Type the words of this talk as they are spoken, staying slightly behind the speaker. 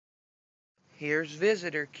Here's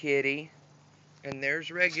visitor kitty, and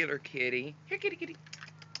there's regular kitty. Here, kitty, kitty.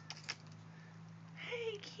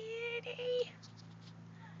 Hey, kitty.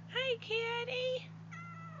 Hey, kitty.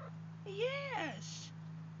 Yes.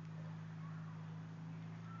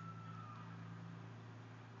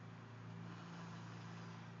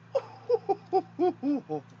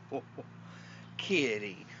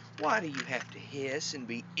 Kitty, why do you have to hiss and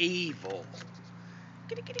be evil?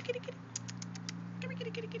 Kitty, kitty, kitty, kitty. Come here,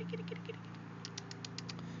 kitty, kitty, kitty, kitty, kitty, kitty.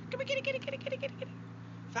 Come here, kitty, kitty, kitty, kitty, kitty, kitty.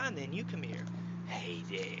 Fine then, you come here. Hey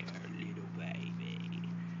there, little baby.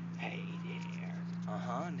 Hey there.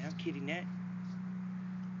 Now kitty, now.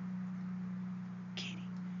 Kitty.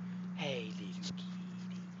 Hey, little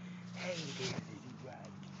kitty. Hey there, little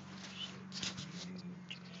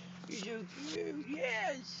baby. You're so cute,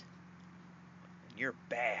 yes. And you're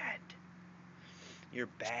bad. You're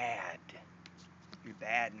bad. You're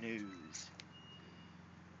bad news.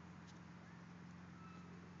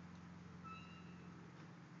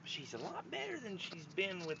 She's a lot better than she's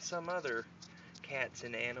been with some other cats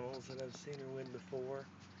and animals that I've seen her with before.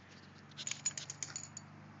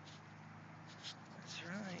 That's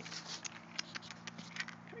right.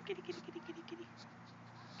 Come here, kitty, kitty, kitty, kitty, kitty.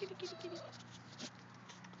 Kitty, kitty, kitty.